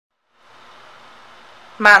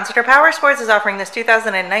Monster Powersports is offering this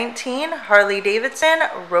 2019 Harley-Davidson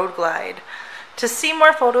Road Glide. To see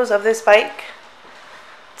more photos of this bike,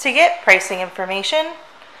 to get pricing information,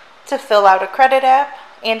 to fill out a credit app,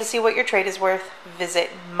 and to see what your trade is worth,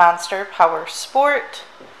 visit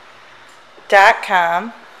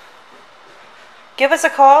monsterpowersport.com. Give us a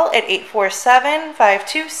call at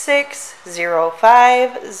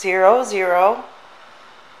 847-526-0500.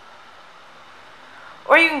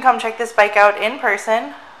 Or you can come check this bike out in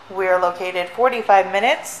person. We are located 45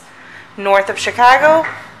 minutes north of Chicago,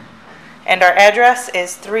 and our address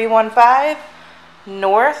is 315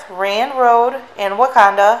 North Rand Road in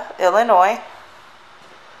Wauconda, Illinois.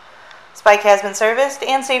 This bike has been serviced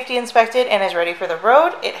and safety inspected and is ready for the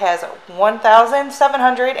road. It has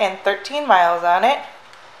 1,713 miles on it.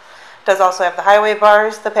 It does also have the highway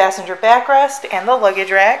bars, the passenger backrest, and the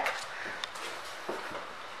luggage rack.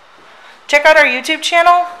 Check out our YouTube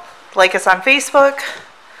channel, like us on Facebook,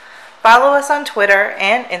 follow us on Twitter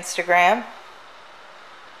and Instagram.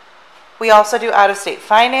 We also do out-of-state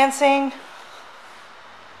financing,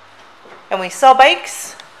 and we sell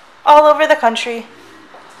bikes all over the country.